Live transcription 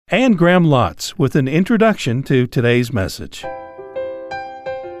Anne Graham Lotz with an introduction to today's message.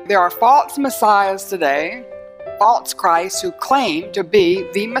 There are false messiahs today, false Christs who claim to be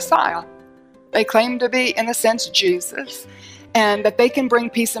the Messiah. They claim to be, in a sense, Jesus, and that they can bring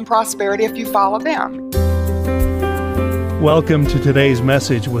peace and prosperity if you follow them. Welcome to today's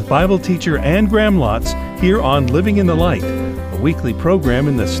message with Bible teacher Anne Graham Lotz here on Living in the Light, a weekly program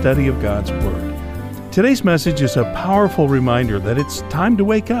in the study of God's Word. Today's message is a powerful reminder that it's time to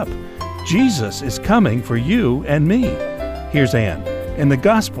wake up. Jesus is coming for you and me. Here's Anne in the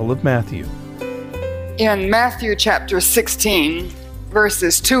Gospel of Matthew. In Matthew chapter 16,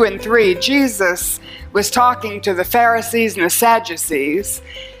 verses 2 and 3, Jesus was talking to the Pharisees and the Sadducees.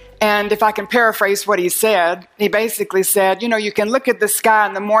 And if I can paraphrase what he said, he basically said, you can look at the sky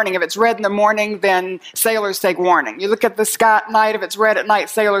in the morning. If it's red in the morning, then sailors take warning. You look at the sky at night. If it's red at night,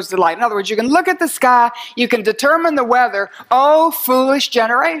 sailors delight. In other words, you can look at the sky. You can determine the weather. Oh, foolish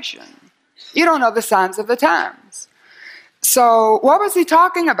generation. You don't know the signs of the times. So what was he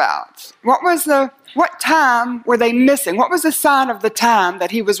talking about? What time were they missing? What was the sign of the time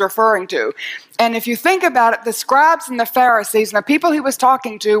that he was referring to? And if you think about it, the scribes and the Pharisees and the people he was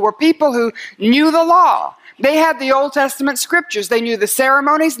talking to were people who knew the law. They had the Old Testament scriptures. They knew the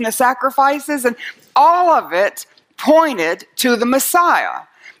ceremonies and the sacrifices, and all of it pointed to the Messiah.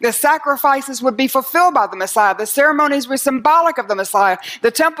 The sacrifices would be fulfilled by the Messiah. The ceremonies were symbolic of the Messiah.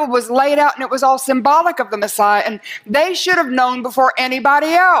 The temple was laid out and it was all symbolic of the Messiah. And they should have known before anybody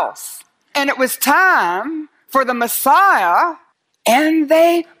else. And it was time for the Messiah, and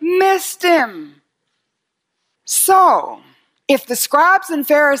they missed him. So, if the scribes and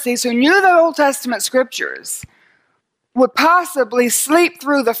Pharisees who knew the Old Testament scriptures would possibly sleep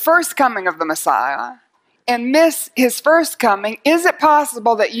through the first coming of the Messiah and miss his first coming, is it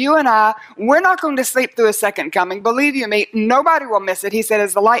possible that you and we're not going to sleep through a second coming? Believe you me, nobody will miss it. He said,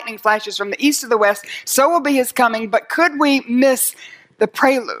 as the lightning flashes from the east to the west, so will be his coming. But could we miss the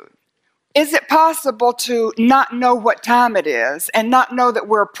prelude? Is it possible to not know what time it is and not know that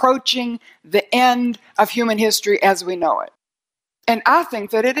we're approaching the end of human history as we know it? And I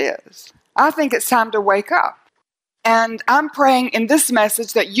think that it is. I think it's time to wake up. And I'm praying in this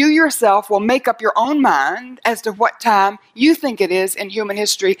message that you yourself will make up your own mind as to what time you think it is in human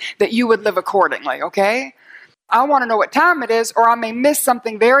history that you would live accordingly, okay? I want to know what time it is, or I may miss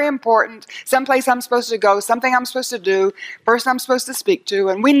something very important, someplace I'm supposed to go, something I'm supposed to do, person I'm supposed to speak to,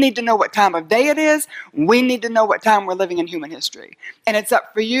 and we need to know what time of day it is. We need to know what time we're living in human history. And it's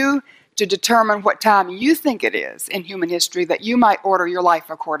up for you to determine what time you think it is in human history that you might order your life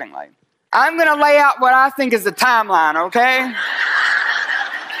accordingly. I'm going to lay out what I think is the timeline, okay?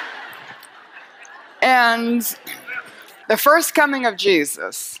 And the first coming of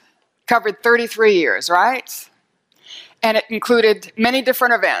Jesus covered 33 years, right? And it included many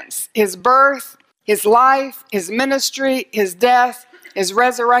different events. His birth, his life, his ministry, his death, his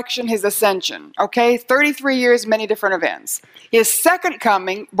resurrection, his ascension. Okay, 33 years, many different events. His second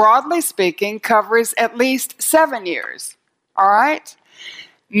coming, broadly speaking, covers at least 7 years. All right?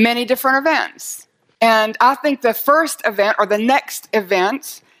 Many different events. And I think the first event, or the next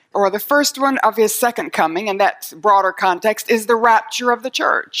event, or the first one of his second coming, in that broader context, is the rapture of the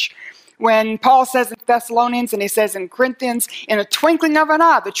church. When Paul says in Thessalonians and he says in Corinthians, in a twinkling of an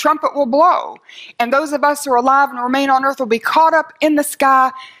eye, the trumpet will blow. And those of us who are alive and remain on earth will be caught up in the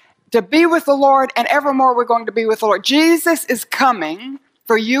sky to be with the Lord, and evermore we're going to be with the Lord. Jesus is coming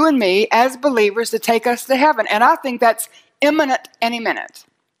for you and me as believers to take us to heaven. And I think that's imminent any minute.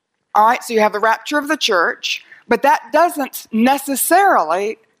 All right, so you have the rapture of the church, but that doesn't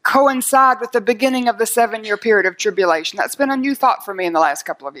necessarily coincide with the beginning of the 7-year period of tribulation. That's been a new thought for me in the last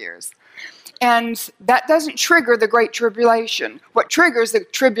couple of years. And that doesn't trigger the Great Tribulation. What triggers the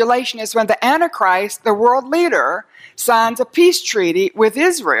tribulation is when the Antichrist, the world leader, signs a peace treaty with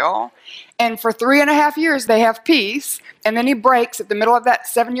Israel. And for 3.5 years, they have peace. And then he breaks, at the middle of that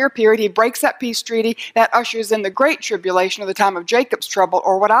 7-year period, he breaks that peace treaty. That ushers in the Great Tribulation, or the time of Jacob's trouble,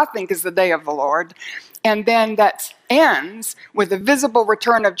 or what I think is the day of the Lord. And then that ends with the visible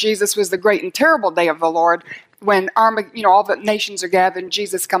return of Jesus, was the great and terrible day of the Lord, when all the nations are gathered and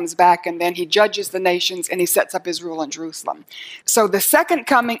Jesus comes back, and then he judges the nations and he sets up his rule in Jerusalem. So the second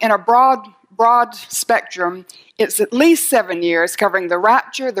coming, in a broad spectrum, it's at least 7 years, covering the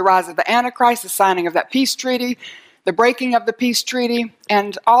rapture, the rise of the Antichrist, the signing of that peace treaty, the breaking of the peace treaty,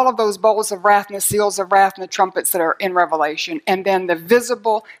 and all of those bowls of wrath and the seals of wrath and the trumpets that are in Revelation. And then the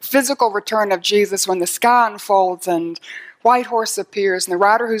visible, physical return of Jesus when the sky unfolds and white horse appears, and the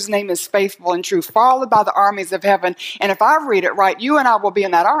rider whose name is Faithful and True, followed by the armies of heaven. And if I read it right, you and I will be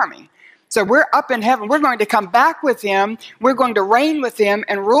in that army. So we're up in heaven. We're going to come back with him. We're going to reign with him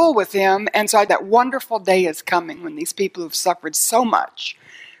and rule with him. And so that wonderful day is coming when these people who've suffered so much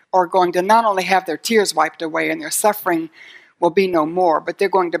are going to not only have their tears wiped away and their suffering will be no more, but they're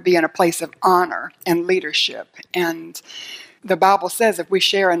going to be in a place of honor and leadership. And the Bible says if we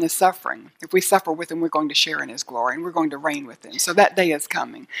share in his suffering, if we suffer with him, we're going to share in his glory and we're going to reign with him. So that day is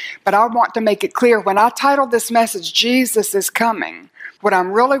coming. But I want to make it clear, when I titled this message, Jesus is Coming, what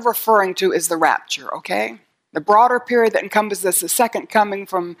I'm really referring to is the rapture, okay? The broader period that encompasses the second coming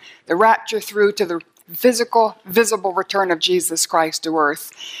from the rapture through to the physical, visible return of Jesus Christ to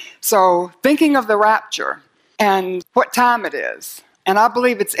earth. So thinking of the rapture and what time it is, and I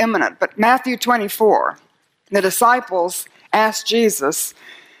believe it's imminent, but Matthew 24, the disciples asked Jesus,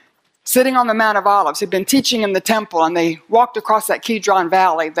 sitting on the Mount of Olives, he'd been teaching in the temple, and they walked across that Kidron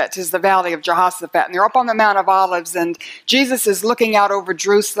Valley, that is the valley of Jehoshaphat, and they're up on the Mount of Olives, and Jesus is looking out over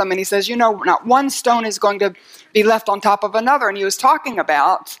Jerusalem, and he says, you know, not one stone is going to be left on top of another, and he was talking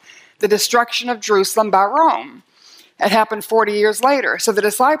about the destruction of Jerusalem by Rome. It happened 40 years later. So the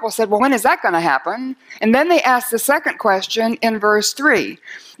disciples said, well, when is that going to happen? And then they asked the second question in verse 3.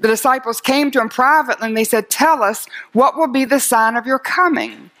 The disciples came to him privately and they said, tell us, what will be the sign of your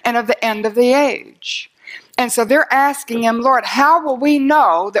coming and of the end of the age? And so they're asking him, Lord, how will we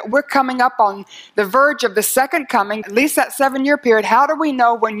know that we're coming up on the verge of the second coming, at least that 7-year period? How do we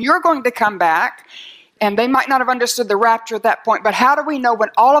know when you're going to come back? And they might not have understood the rapture at that point, but how do we know when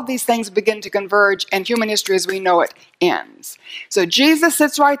all of these things begin to converge and human history as we know it ends? So Jesus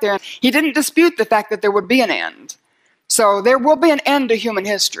sits right there. He didn't dispute the fact that there would be an end. So there will be an end to human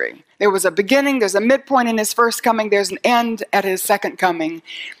history. There was a beginning, there's a midpoint in his first coming, there's an end at his second coming.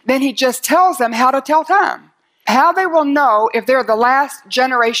 Then he just tells them how to tell time, how they will know if they're the last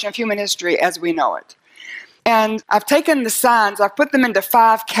generation of human history as we know it. And I've taken the signs, I've put them into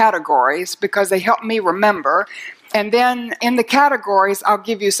 5 categories because they help me remember. And then in the categories, I'll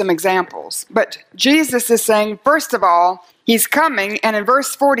give you some examples. But Jesus is saying, first of all, he's coming. And in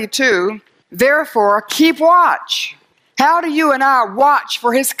verse 42, therefore, keep watch. How do you and I watch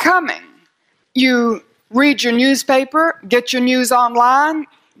for his coming? You read your newspaper, get your news online,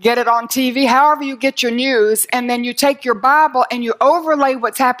 get it on TV, however you get your news, and then you take your Bible and you overlay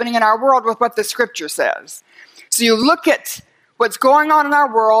what's happening in our world with what the Scripture says. So you look at what's going on in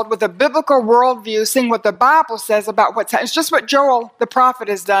our world with a biblical worldview, seeing what the Bible says about what's happening. It's just what Joel, the prophet,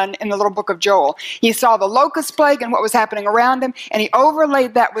 has done in the little book of Joel. He saw the locust plague and what was happening around him, and he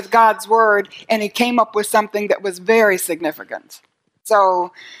overlaid that with God's word, and he came up with something that was very significant.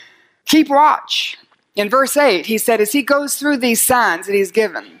 So keep watch. In verse 8, he said, as he goes through these signs that he's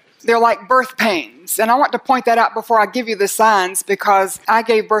given, they're like birth pains. And I want to point that out before I give you the signs, because I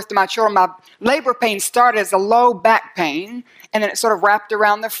gave birth to my children. My labor pain started as a low back pain, and then it sort of wrapped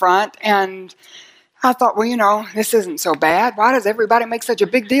around the front. And I thought, well, you know, this isn't so bad. Why does everybody make such a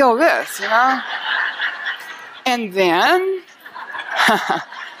big deal of this, you know? And then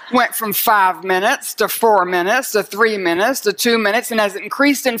went from 5 minutes to 4 minutes to 3 minutes to 2 minutes. And as it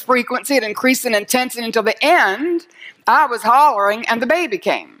increased in frequency, it increased in intensity until the end, I was hollering and the baby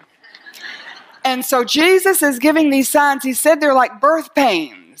came. And so Jesus is giving these signs. He said they're like birth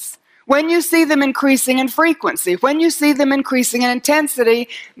pains. When you see them increasing in frequency, when you see them increasing in intensity,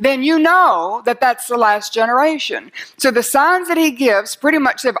 then you know that that's the last generation. So the signs that he gives, pretty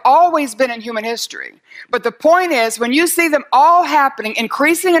much they've always been in human history. But the point is, when you see them all happening,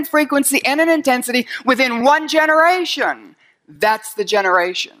 increasing in frequency and in intensity within one generation, that's the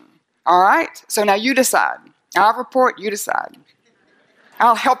generation. All right? So now you decide. I'll report, you decide.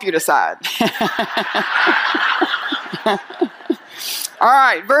 I'll help you decide. All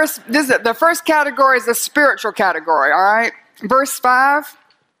right, the first category is the spiritual category, all right? Verse 5,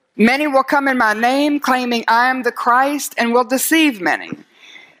 many will come in my name, claiming I am the Christ, and will deceive many.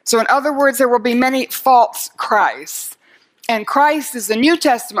 So in other words, there will be many false Christs. And Christ is the New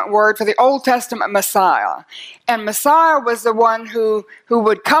Testament word for the Old Testament Messiah. And Messiah was the one who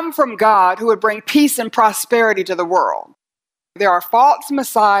would come from God, who would bring peace and prosperity to the world. There are false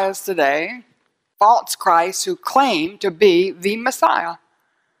messiahs today, false Christs, who claim to be the Messiah.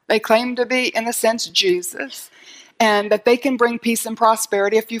 They claim to be, in a sense, Jesus, and that they can bring peace and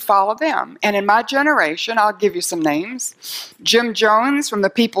prosperity if you follow them. And in my generation, I'll give you some names. Jim Jones from the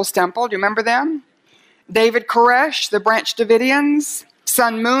People's Temple, do you remember them? David Koresh, the Branch Davidians.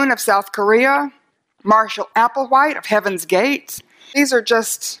 Sun Moon of South Korea. Marshall Applewhite of Heaven's Gate. These are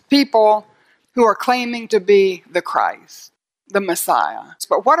just people who are claiming to be the Christ, the Messiah.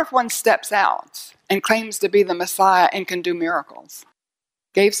 But what if one steps out and claims to be the Messiah and can do miracles?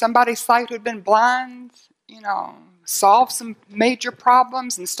 Gave somebody sight who'd been blind, solved some major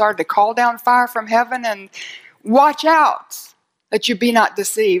problems and started to call down fire from heaven. And watch out that you be not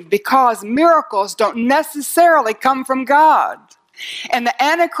deceived, because miracles don't necessarily come from God. And the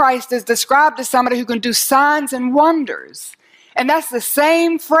Antichrist is described as somebody who can do signs and wonders. And that's the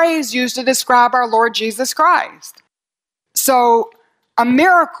same phrase used to describe our Lord Jesus Christ. So a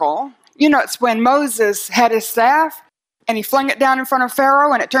miracle, it's when Moses had his staff and he flung it down in front of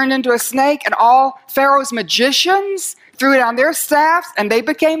Pharaoh and it turned into a snake, and all Pharaoh's magicians threw down their staffs and they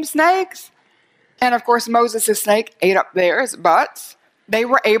became snakes. And of course, Moses' snake ate up theirs, but they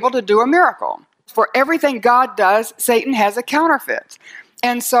were able to do a miracle. For everything God does, Satan has a counterfeit.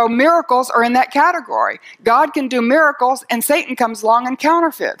 And so miracles are in that category. God can do miracles and Satan comes along and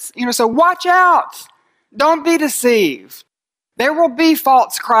counterfeits. So watch out. Don't be deceived. There will be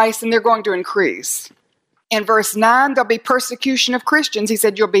false Christs and they're going to increase. In verse 9, there'll be persecution of Christians. He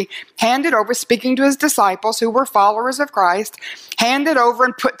said, you'll be handed over, speaking to his disciples who were followers of Christ, handed over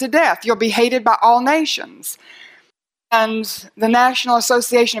and put to death. You'll be hated by all nations. And the National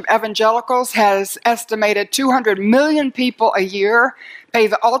Association of Evangelicals has estimated 200 million people a year pay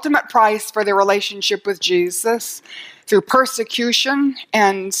the ultimate price for their relationship with Jesus through persecution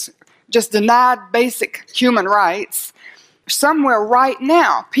and just denied basic human rights. Somewhere right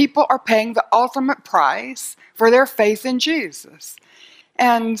now, people are paying the ultimate price for their faith in Jesus.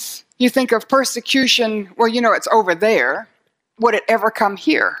 And you think of persecution, it's over there. Would it ever come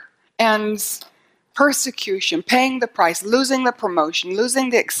here? And persecution, paying the price, losing the promotion, losing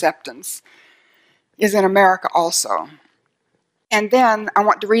the acceptance is in America also. And then I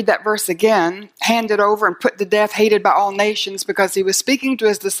want to read that verse again, handed over and put to death, hated by all nations, because he was speaking to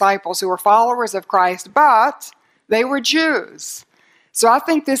his disciples who were followers of Christ, but they were Jews. So I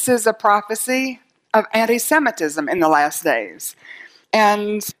think this is a prophecy of anti-Semitism in the last days.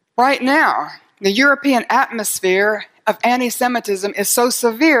 And right now, the European atmosphere of anti-Semitism is so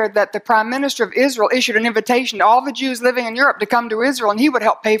severe that the Prime Minister of Israel issued an invitation to all the Jews living in Europe to come to Israel, and he would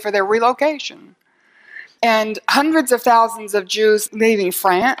help pay for their relocation. And hundreds of thousands of Jews leaving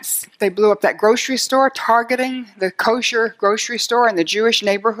France. They blew up that grocery store, targeting the kosher grocery store in the Jewish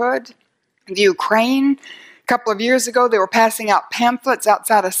neighborhood. The Ukraine, a couple of years ago, they were passing out pamphlets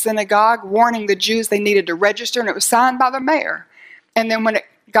outside a synagogue warning the Jews they needed to register, and it was signed by the mayor. And then when it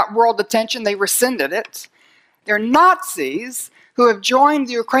got world attention, they rescinded it. They're Nazis who have joined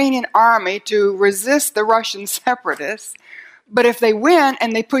the Ukrainian army to resist the Russian separatists. But if they win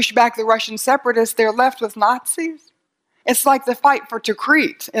and they push back the Russian separatists, they're left with Nazis. It's like the fight for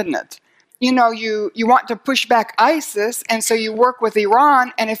Tikrit, isn't it? You want to push back ISIS, and so you work with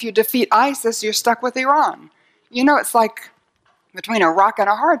Iran, and if you defeat ISIS, you're stuck with Iran. It's like between a rock and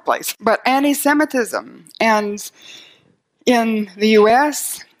a hard place. But anti-Semitism. And in the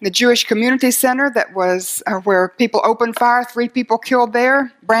U.S., the Jewish Community Center that was where people opened fire, 3 people killed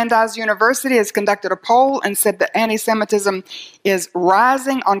there. Brandeis University has conducted a poll and said that anti-Semitism is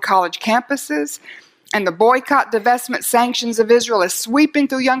rising on college campuses. And the boycott, divestment, sanctions of Israel is sweeping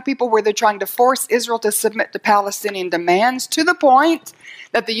through young people where they're trying to force Israel to submit to Palestinian demands, to the point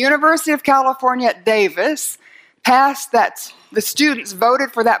that the University of California at Davis passed that the students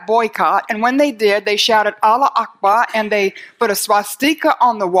voted for that boycott, and when they did, they shouted Allah Akbar, and they put a swastika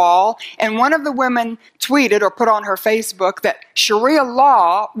on the wall, and one of the women tweeted or put on her Facebook that Sharia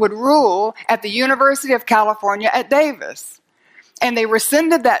law would rule at the University of California at Davis. And they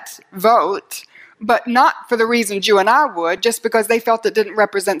rescinded that vote, but not for the reason you and I would, just because they felt it didn't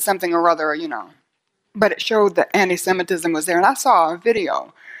represent something or other, But it showed that anti-Semitism was there. And I saw a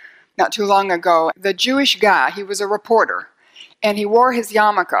video not too long ago. The Jewish guy, he was a reporter, and he wore his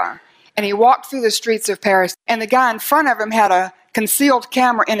yarmulke, and he walked through the streets of Paris, and the guy in front of him had a concealed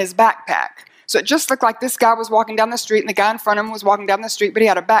camera in his backpack. So it just looked like this guy was walking down the street, and the guy in front of him was walking down the street, but he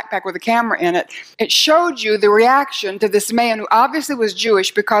had a backpack with a camera in it. It showed you the reaction to this man who obviously was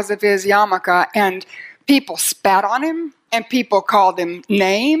Jewish because of his yarmulke, and people spat on him, and people called him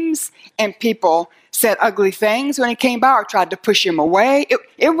names, and people said ugly things when he came by or tried to push him away.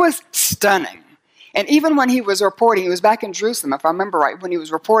 It was stunning. And even when he was reporting, he was back in Jerusalem, if I remember right, when he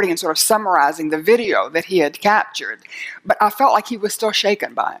was reporting and sort of summarizing the video that he had captured. But I felt like he was still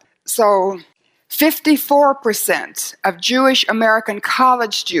shaken by it. So 54% of Jewish American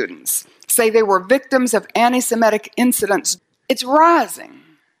college students say they were victims of anti-Semitic incidents. It's rising.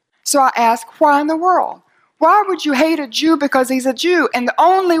 So I ask, why in the world? Why would you hate a Jew because he's a Jew? And the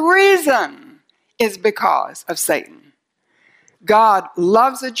only reason is because of Satan. God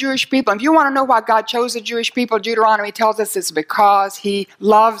loves the Jewish people. If you want to know why God chose the Jewish people, Deuteronomy tells us it's because he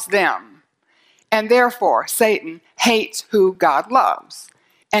loves them. And therefore, Satan hates who God loves.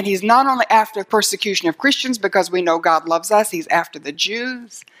 And he's not only after the persecution of Christians because we know God loves us, he's after the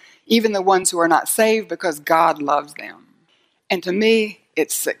Jews, even the ones who are not saved, because God loves them. And to me,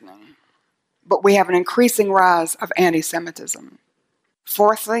 it's sickening. But we have an increasing rise of anti-Semitism.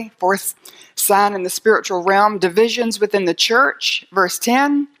 Fourthly, fourth sign in the spiritual realm, divisions within the church. Verse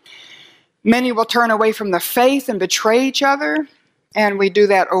 10, many will turn away from the faith and betray each other. And we do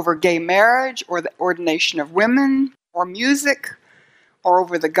that over gay marriage or the ordination of women or music, or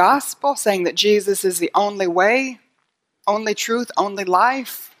over the gospel, saying that Jesus is the only way, only truth, only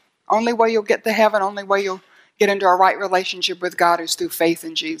life, only way you'll get to heaven, only way you'll get into a right relationship with God is through faith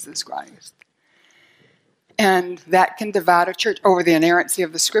in Jesus Christ. And that can divide a church over the inerrancy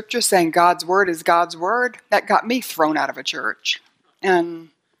of the scripture, saying God's word is God's word. That got me thrown out of a church. And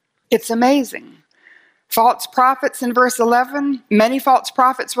it's amazing. False prophets in verse 11, many false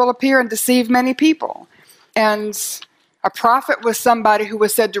prophets will appear and deceive many people. And a prophet was somebody who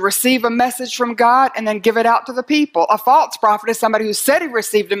was said to receive a message from God and then give it out to the people. A false prophet is somebody who said he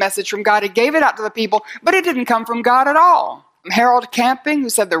received a message from God, he gave it out to the people, but it didn't come from God at all. Harold Camping, who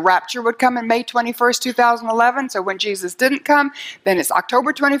said the rapture would come in May 21st, 2011, so when Jesus didn't come, then it's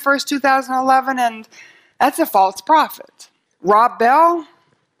October 21st, 2011, and that's a false prophet. Rob Bell,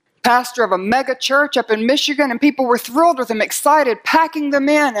 pastor of a mega church up in Michigan, and people were thrilled with him, excited, packing them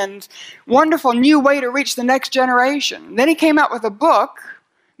in, and wonderful new way to reach the next generation. Then he came out with a book,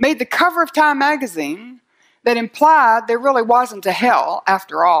 made the cover of Time magazine, that implied there really wasn't a hell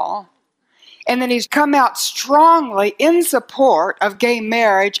after all. And then he's come out strongly in support of gay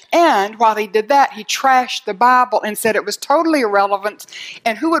marriage, and while he did that, he trashed the Bible and said it was totally irrelevant,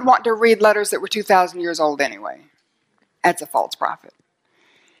 and who would want to read letters that were 2,000 years old anyway? That's a false prophet.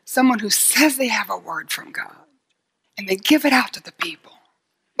 Someone who says they have a word from God, and they give it out to the people,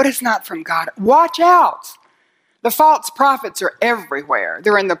 but it's not from God. Watch out! The false prophets are everywhere.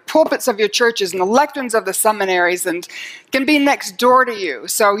 They're in the pulpits of your churches and the lecterns of the seminaries and can be next door to you.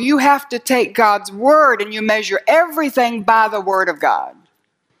 So you have to take God's word and you measure everything by the word of God.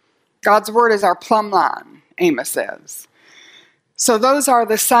 God's word is our plumb line, Amos says. So those are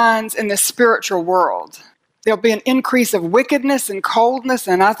the signs in the spiritual world. There'll be an increase of wickedness and coldness,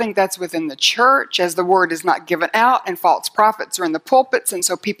 and I think that's within the church as the word is not given out and false prophets are in the pulpits, and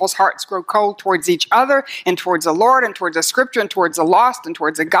so people's hearts grow cold towards each other and towards the Lord and towards the scripture and towards the lost and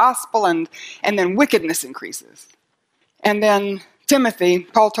towards the gospel, and then wickedness increases. And then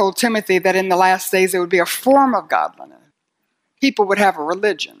Paul told Timothy that in the last days there would be a form of godliness. People would have a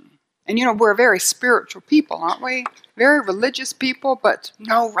religion. And we're very spiritual people, aren't we? Very religious people, but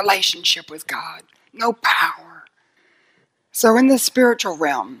no relationship with God. No power. So in the spiritual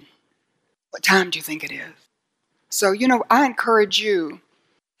realm, what time do you think it is? So, I encourage you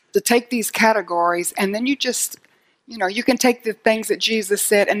to take these categories and then you just, you can take the things that Jesus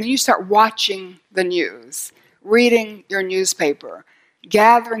said and then you start watching the news, reading your newspaper,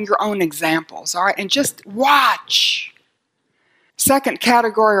 gathering your own examples, all right? And just watch. Second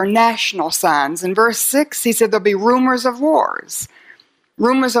category are national signs. In verse 6, he said there'll be rumors of wars.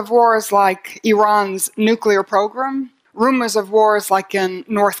 Rumors of wars like Iran's nuclear program, rumors of wars like in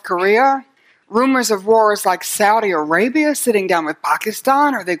North Korea, rumors of wars like Saudi Arabia sitting down with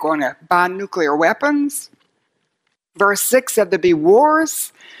Pakistan. Are they going to buy nuclear weapons? Verse 6 said there'd be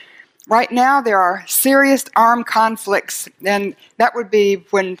wars. Right now there are serious armed conflicts, and that would be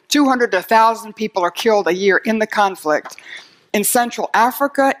when 200 to 1,000 people are killed a year in the conflict. In Central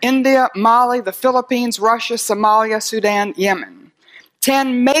Africa, India, Mali, the Philippines, Russia, Somalia, Sudan, Yemen.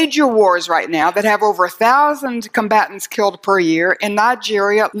 10 major wars right now that have over 1,000 combatants killed per year in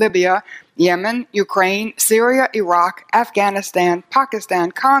Nigeria, Libya, Yemen, Ukraine, Syria, Iraq, Afghanistan,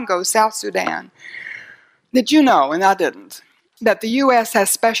 Pakistan, Congo, South Sudan. Did you know, and I didn't, that the U.S. has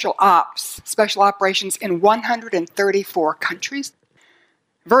special operations in 134 countries?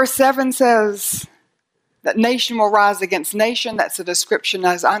 Verse 7 says that nation will rise against nation. That's a description,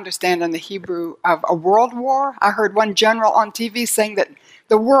 as I understand in the Hebrew, of a world war. I heard one general on TV saying that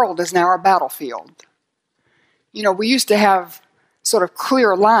the world is now a battlefield. We used to have sort of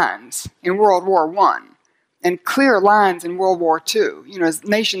clear lines in World War I and clear lines in World War II. As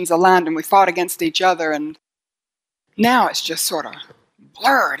nations aligned and we fought against each other. And now it's just sort of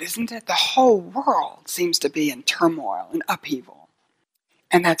blurred, isn't it? The whole world seems to be in turmoil and upheaval.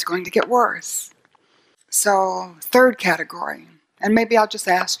 And that's going to get worse. So, third category, and maybe I'll just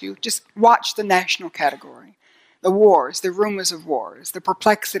ask you, just watch the national category. The wars, the rumors of wars, the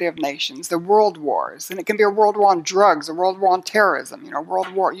perplexity of nations, the world wars. And it can be a world war on drugs, a world war on terrorism,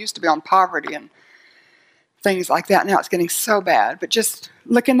 world war, it used to be on poverty and things like that. Now it's getting so bad. But just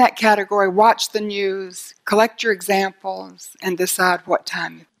look in that category, watch the news, collect your examples, and decide what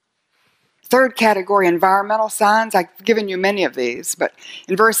time. Third category, environmental signs. I've given you many of these, but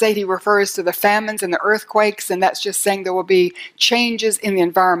in verse 8 he refers to the famines and the earthquakes, and that's just saying there will be changes in the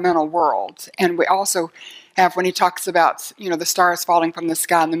environmental world. And we also have when he talks about, the stars falling from the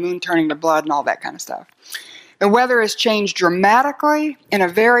sky and the moon turning to blood and all that kind of stuff. The weather has changed dramatically in a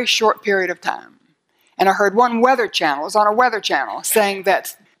very short period of time. And I heard one weather channel, it was on a weather channel, saying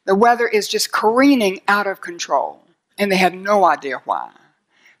that the weather is just careening out of control, and they have no idea why.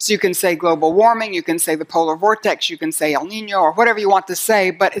 So you can say global warming, you can say the polar vortex, you can say El Nino, or whatever you want to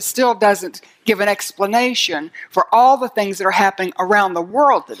say, but it still doesn't give an explanation for all the things that are happening around the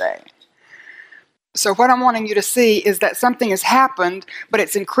world today. So what I'm wanting you to see is that something has happened, but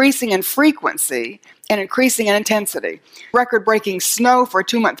it's increasing in frequency and increasing in intensity. Record-breaking snow for a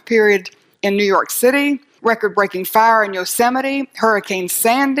 2-month period in New York City, record-breaking fire in Yosemite, Hurricane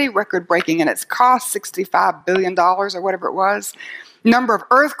Sandy, record-breaking in its cost, $65 billion or whatever it was. Number of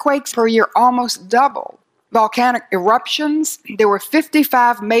earthquakes per year almost doubled. Volcanic eruptions, there were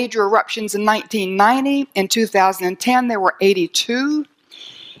 55 major eruptions in 1990. In 2010, there were 82.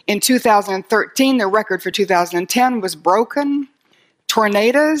 In 2013, the record for 2010 was broken.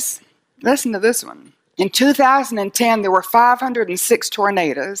 Tornadoes, listen to this one. In 2010, there were 506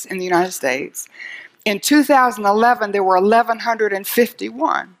 tornadoes in the United States. In 2011, there were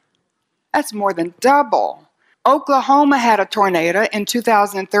 1,151. That's more than double. Oklahoma had a tornado in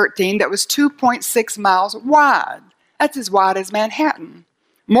 2013 that was 2.6 miles wide. That's as wide as Manhattan.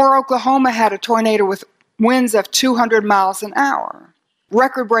 Moore, Oklahoma had a tornado with winds of 200 miles an hour.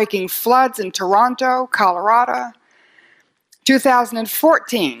 Record-breaking floods in Toronto, Colorado.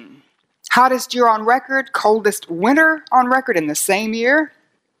 2014, hottest year on record, coldest winter on record in the same year.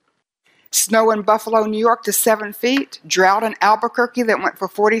 Snow in Buffalo, New York to 7 feet. Drought in Albuquerque that went for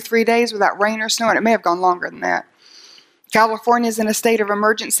 43 days without rain or snow, and it may have gone longer than that. California's in a state of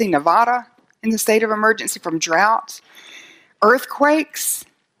emergency. Nevada in the state of emergency from drought. Earthquakes.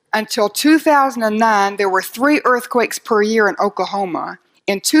 Until 2009, there were 3 earthquakes per year in Oklahoma.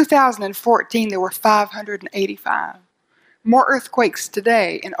 In 2014, there were 585. More earthquakes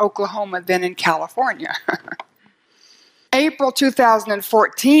today in Oklahoma than in California. April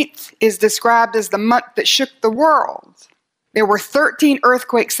 2014 is described as the month that shook the world. There were 13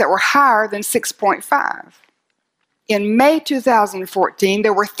 earthquakes that were higher than 6.5. In May 2014,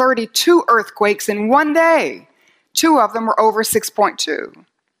 there were 32 earthquakes in one day. 2 of them were over 6.2.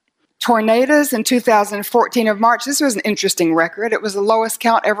 Tornadoes in 2014 of March, this was an interesting record. It was the lowest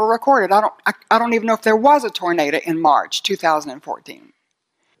count ever recorded. I don't even know if there was a tornado in March 2014.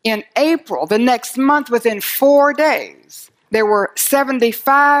 In April, the next month, within 4 days, there were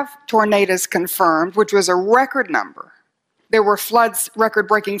 75 tornadoes confirmed, which was a record number. There were floods,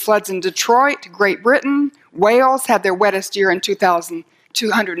 record-breaking floods in Detroit, Great Britain. Wales had their wettest year in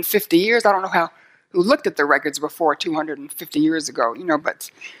 250 years. I don't know who looked at the records before 250 years ago, but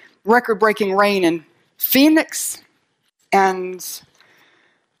record-breaking rain in Phoenix. And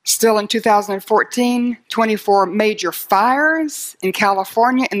still in 2014, 24 major fires in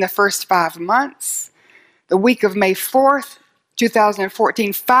California in the first 5 months. The week of May 4th,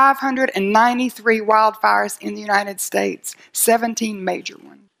 2014, 593 wildfires in the United States, 17 major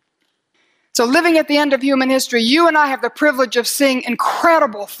ones. So living at the end of human history, you and I have the privilege of seeing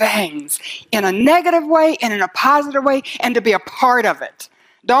incredible things in a negative way and in a positive way, and to be a part of it.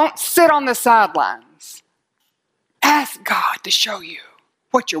 Don't sit on the sidelines. Ask God to show you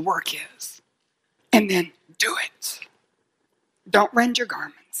what your work is, and then do it. Don't rend your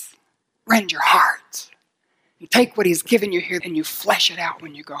garments. Rend your heart. And take what He's given you here and you flesh it out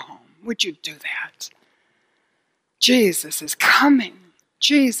when you go home. Would you do that? Jesus is coming.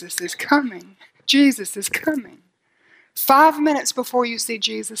 Jesus is coming. Jesus is coming. 5 minutes before you see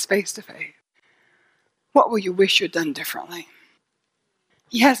Jesus face to face, what will you wish you'd done differently?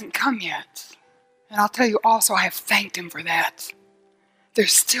 He hasn't come yet. And I'll tell you also, I have thanked Him for that.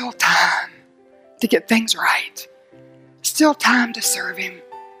 There's still time to get things right. Still time to serve Him.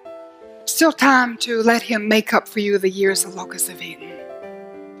 Still time to let Him make up for you the years the locusts have eaten.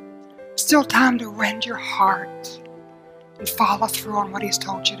 Still time to rend your heart and follow through on what He's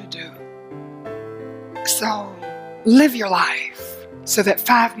told you to do. So live your life so that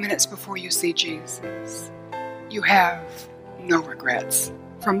 5 minutes before you see Jesus, you have no regrets.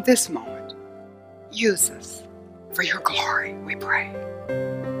 From this moment, use us for your glory, we pray.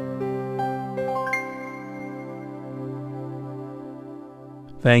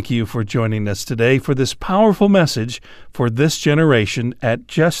 Thank you for joining us today for this powerful message for this generation at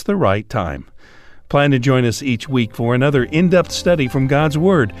just the right time. Plan to join us each week for another in-depth study from God's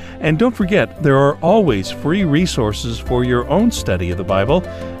Word. And don't forget, there are always free resources for your own study of the Bible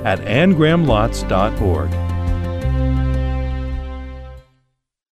at anngrahamlotz.org.